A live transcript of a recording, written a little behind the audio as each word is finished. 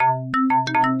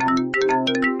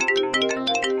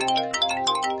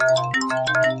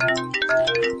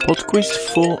PodQuiz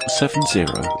 470.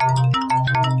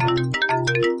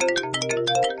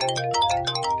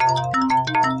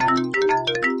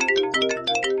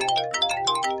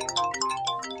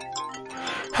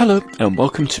 Hello and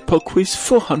welcome to PodQuiz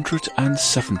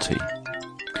 470.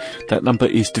 That number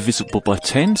is divisible by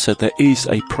 10, so there is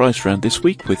a prize round this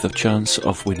week with a chance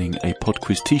of winning a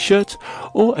PodQuiz t-shirt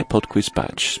or a PodQuiz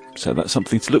badge. So that's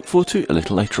something to look forward to a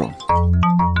little later on.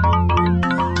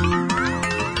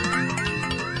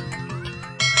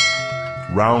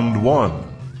 Round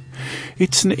 1.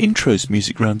 It's an intros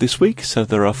music round this week, so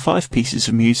there are 5 pieces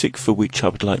of music for which I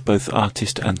would like both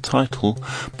artist and title,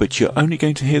 but you're only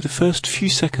going to hear the first few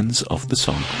seconds of the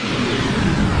song.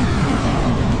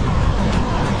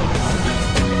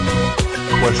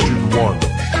 Question 1.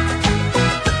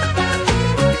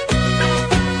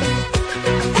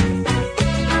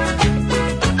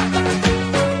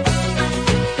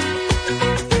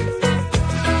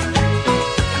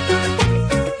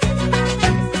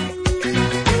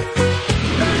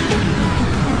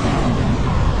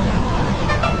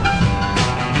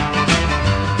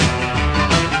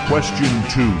 Question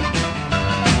 2.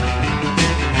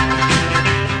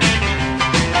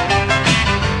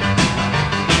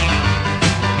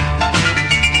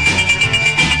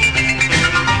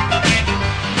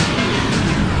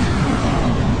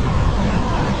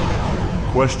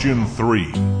 Question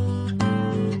 3.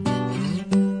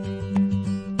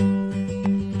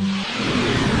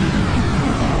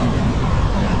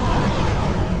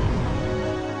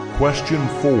 Question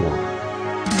 4.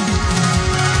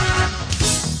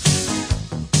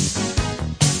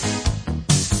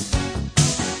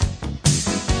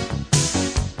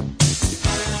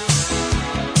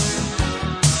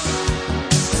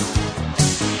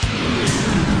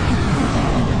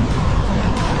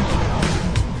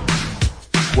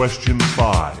 Question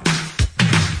 5.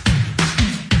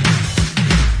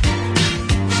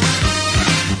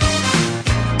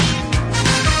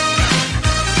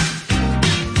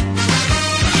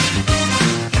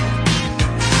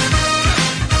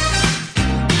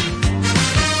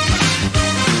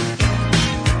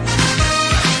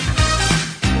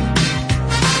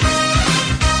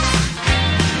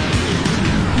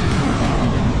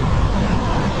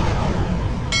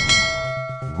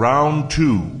 Round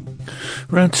 2.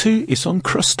 Round 2 is on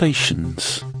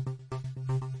crustaceans.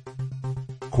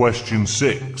 Question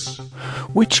 6.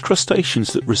 Which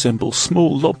crustaceans that resemble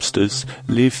small lobsters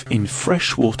live in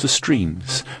freshwater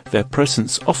streams, their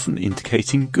presence often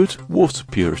indicating good water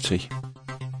purity?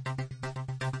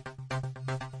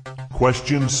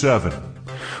 Question 7.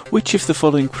 Which of the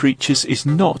following creatures is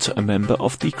not a member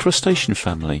of the crustacean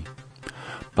family?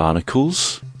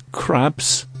 Barnacles,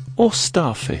 crabs, or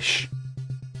starfish?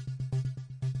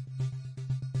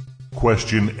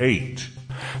 Question 8.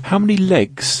 How many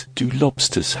legs do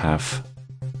lobsters have?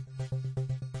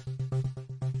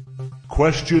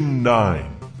 Question 9.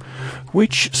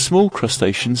 Which small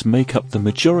crustaceans make up the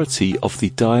majority of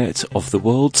the diet of the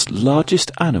world's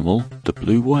largest animal, the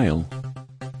blue whale?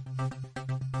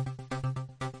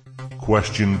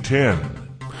 Question 10.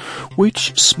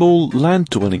 Which small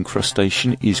land-dwelling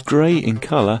crustacean is grey in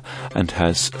colour and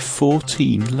has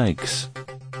 14 legs?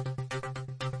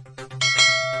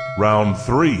 Round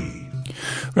 3.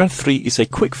 Round 3 is a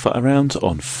quick-fire round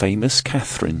on famous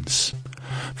Catherines.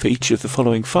 For each of the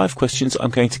following 5 questions,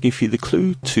 I'm going to give you the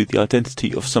clue to the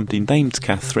identity of somebody named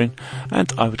Catherine,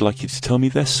 and I would like you to tell me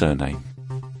their surname.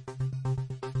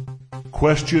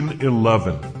 Question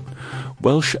 11.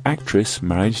 Welsh actress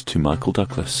married to Michael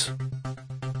Douglas.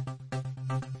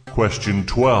 Question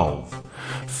 12.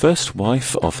 First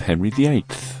wife of Henry VIII.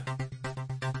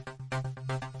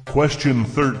 Question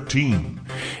 13.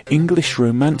 English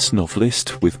romance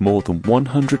novelist with more than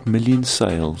 100 million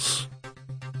sales.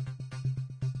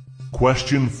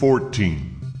 Question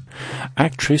 14.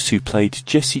 Actress who played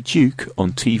Jessie Duke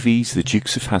on TV's The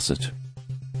Dukes of Hazzard.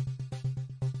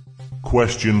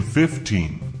 Question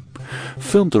 15.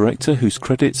 Film director whose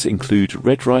credits include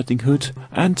Red Riding Hood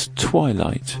and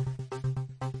Twilight.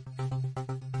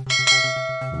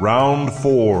 Round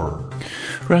 4.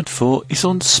 Round 4 is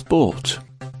on sport.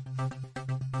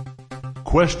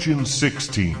 Question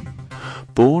 16.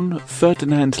 Born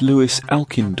Ferdinand Lewis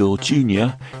Alcindor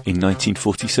Jr. in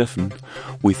 1947,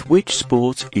 with which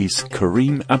sport is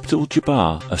Kareem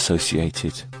Abdul-Jabbar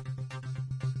associated?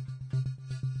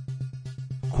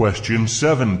 Question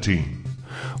 17.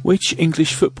 Which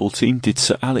English football team did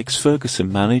Sir Alex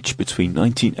Ferguson manage between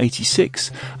 1986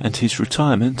 and his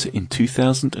retirement in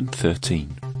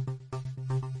 2013?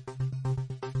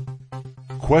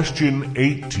 Question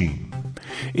 18.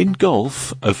 In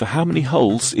golf, over how many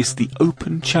holes is the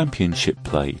Open Championship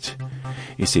played?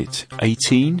 Is it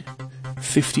 18,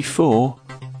 54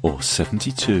 or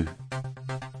 72?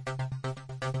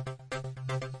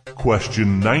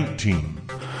 Question 19.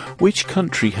 Which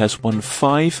country has won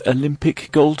 5 Olympic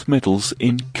gold medals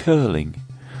in curling,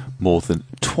 more than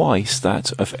twice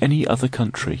that of any other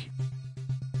country?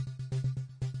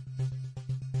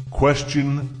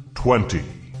 Question 20.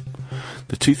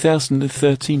 The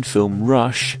 2013 film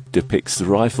Rush depicts the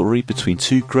rivalry between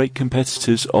two great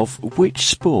competitors of which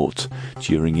sport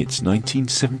during its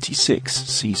 1976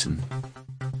 season?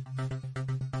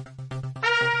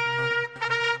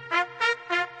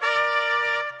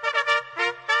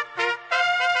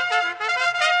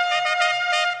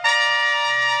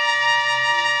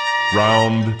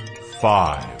 Round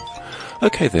 5.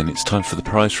 Okay then, it's time for the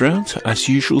prize round. As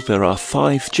usual, there are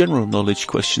 5 general knowledge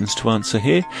questions to answer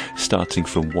here, starting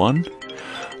from 1.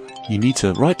 You need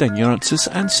to write down your answers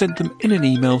and send them in an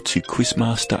email to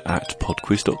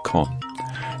quizmaster@podquiz.com.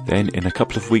 Then, in a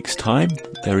couple of weeks' time,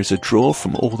 there is a draw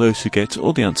from all those who get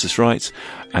all the answers right,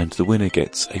 and the winner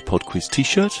gets a PodQuiz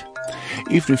t-shirt.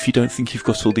 Even if you don't think you've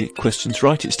got all the questions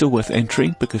right, it's still worth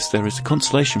entering because there is a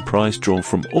consolation prize drawn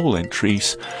from all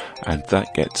entries, and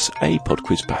that gets a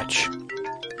PodQuiz badge.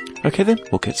 Okay then,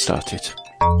 we'll get started.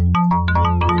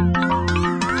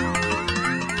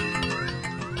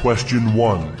 Question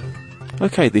 1.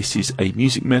 Okay, this is a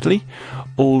music medley.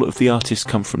 All of the artists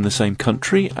come from the same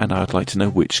country, and I'd like to know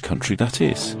which country that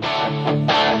is.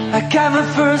 I got my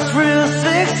first real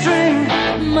 6-string.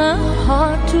 My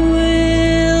heart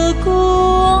will go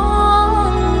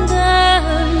on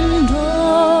and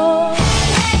on.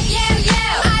 Hey, you,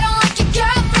 I don't like your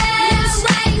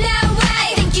girlfriend. No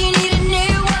way, think you need a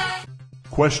new one.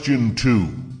 Question 2.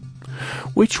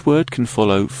 Which word can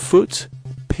follow foot,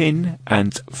 pin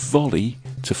and volley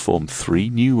to form 3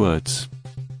 new words?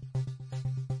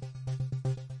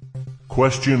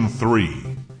 Question 3.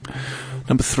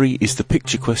 Number 3 is the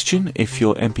picture question. If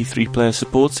your MP3 player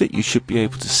supports it, you should be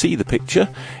able to see the picture.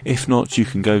 If not, you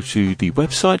can go to the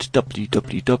website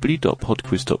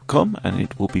www.podquiz.com and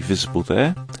it will be visible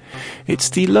there. It's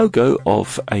the logo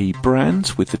of a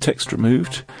brand with the text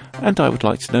removed, and I would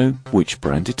like to know which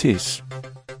brand it is.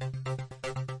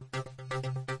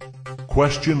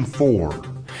 Question 4.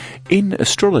 In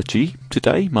astrology,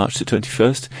 today, March the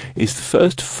 21st, is the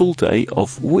first full day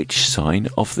of which sign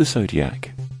of the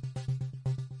zodiac?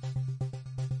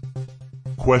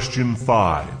 Question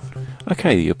 5.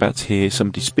 Okay, you're about to hear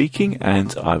somebody speaking,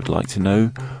 and I would like to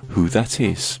know who that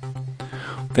is.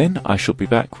 Then I shall be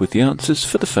back with the answers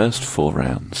for the first 4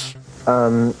 rounds.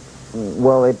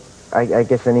 Well, I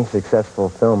guess any successful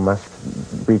film must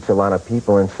reach a lot of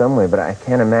people in some way, but I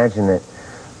can't imagine that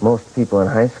most people in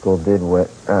high school did what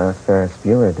Ferris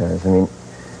Bueller does. I mean,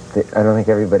 I don't think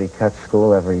everybody cuts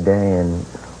school every day, and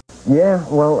yeah,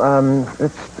 well,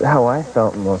 that's how I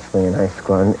felt mostly in high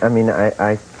school. I mean,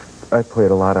 I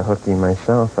played a lot of hooky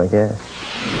myself, I guess.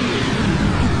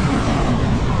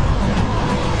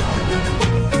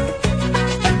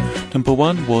 Number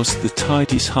 1 was The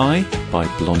Tide is High by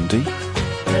Blondie.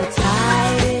 The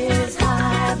tide is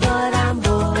high, but I'm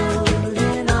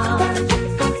holding on.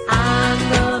 I'm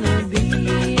gonna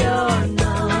be your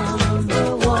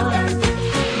number 1.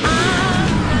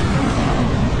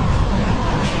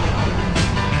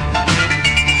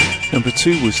 Number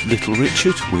 2 was Little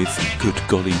Richard with Good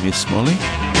Golly Miss Molly.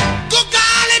 Good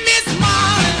golly, Miss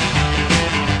Molly,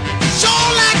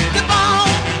 sure like the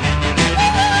bone.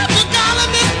 Good golly,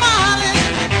 Miss Molly,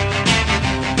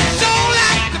 sure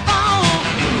like the bone.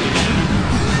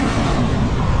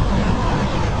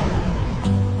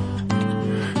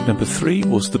 Number 3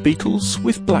 was The Beatles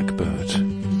with Blackbird.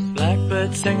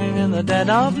 Blackbird singing in the dead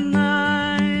of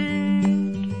night.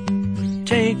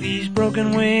 Take these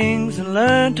broken wings and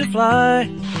learn to fly.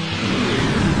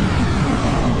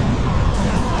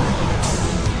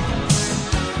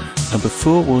 Number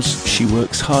 4 was She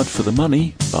Works Hard for the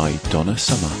Money by Donna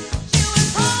Summer.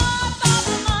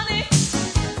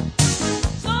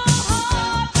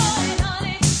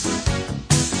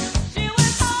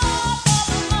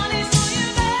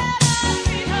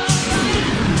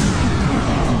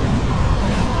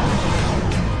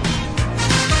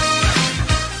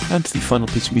 And the final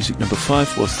piece of music, number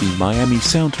 5, was the Miami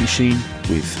Sound Machine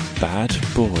with Bad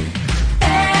Boy.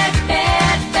 Bad,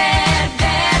 bad, bad,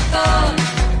 bad boy.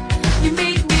 You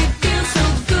make me feel so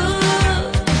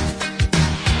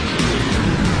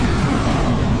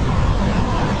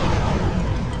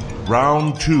good.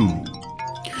 Round 2.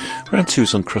 Round 2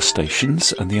 is on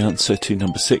crustaceans, and the answer to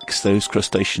number 6, those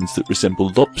crustaceans that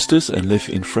resemble lobsters and live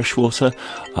in freshwater,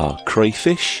 are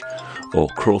crayfish, or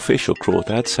crawfish, or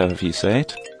crawdads, however you say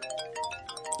it.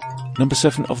 Number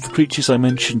 7, of the creatures I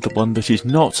mentioned, the one that is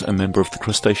not a member of the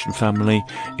crustacean family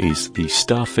is the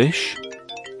starfish.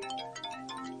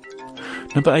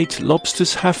 Number 8,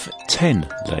 lobsters have 10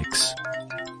 legs.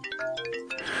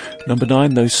 Number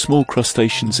 9, those small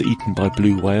crustaceans eaten by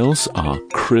blue whales are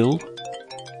krill.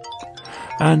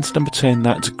 And number 10,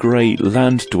 that grey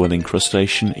land-dwelling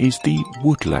crustacean is the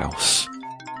woodlouse.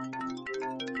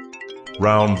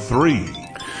 Round 3.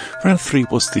 Round 3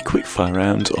 was the quickfire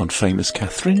round on famous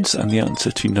Catherines, and the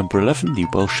answer to number 11, the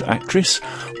Welsh actress,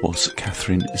 was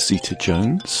Catherine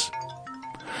Zeta-Jones.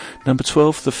 Number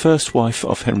 12, the first wife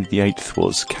of Henry VIII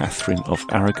was Catherine of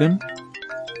Aragon.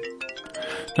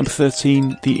 Number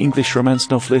 13, the English romance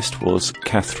novelist was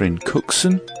Catherine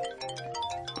Cookson.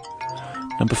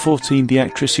 Number 14, the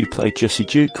actress who played Jessie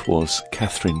Duke was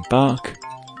Catherine Bach.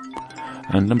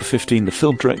 And number 15, the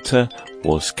film director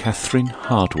was Catherine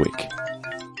Hardwicke.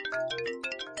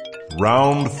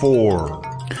 Round 4.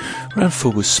 Round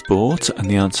 4 was sport, and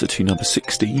the answer to number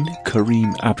 16,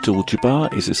 Kareem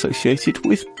Abdul-Jabbar, is associated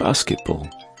with basketball.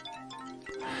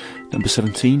 Number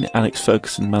 17, Alex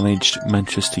Ferguson managed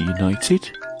Manchester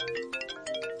United.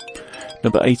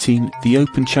 Number 18, the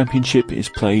Open Championship is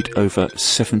played over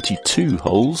 72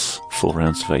 holes, 4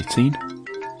 rounds of 18.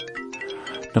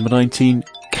 Number 19,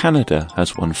 Canada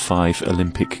has won 5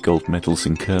 Olympic gold medals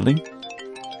in curling.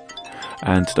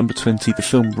 And number 20, the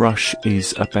film Rush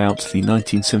is about the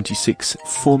 1976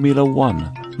 Formula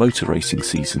 1 motor racing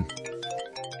season.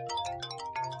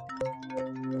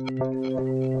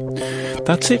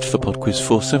 That's it for PodQuiz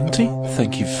 470.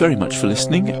 Thank you very much for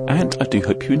listening, and I do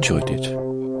hope you enjoyed it.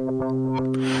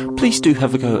 Please do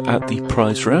have a go at the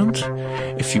prize round.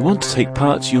 If you want to take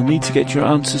part, you'll need to get your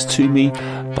answers to me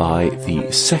by the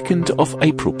 2nd of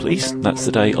April, please. That's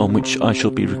the day on which I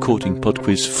shall be recording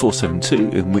PodQuiz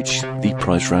 472, in which the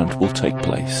prize round will take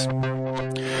place.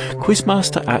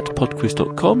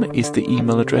 Quizmaster@podquiz.com is the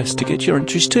email address to get your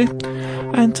entries to,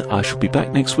 and I shall be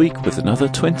back next week with another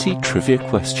 20 trivia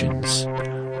questions.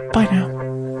 Bye now.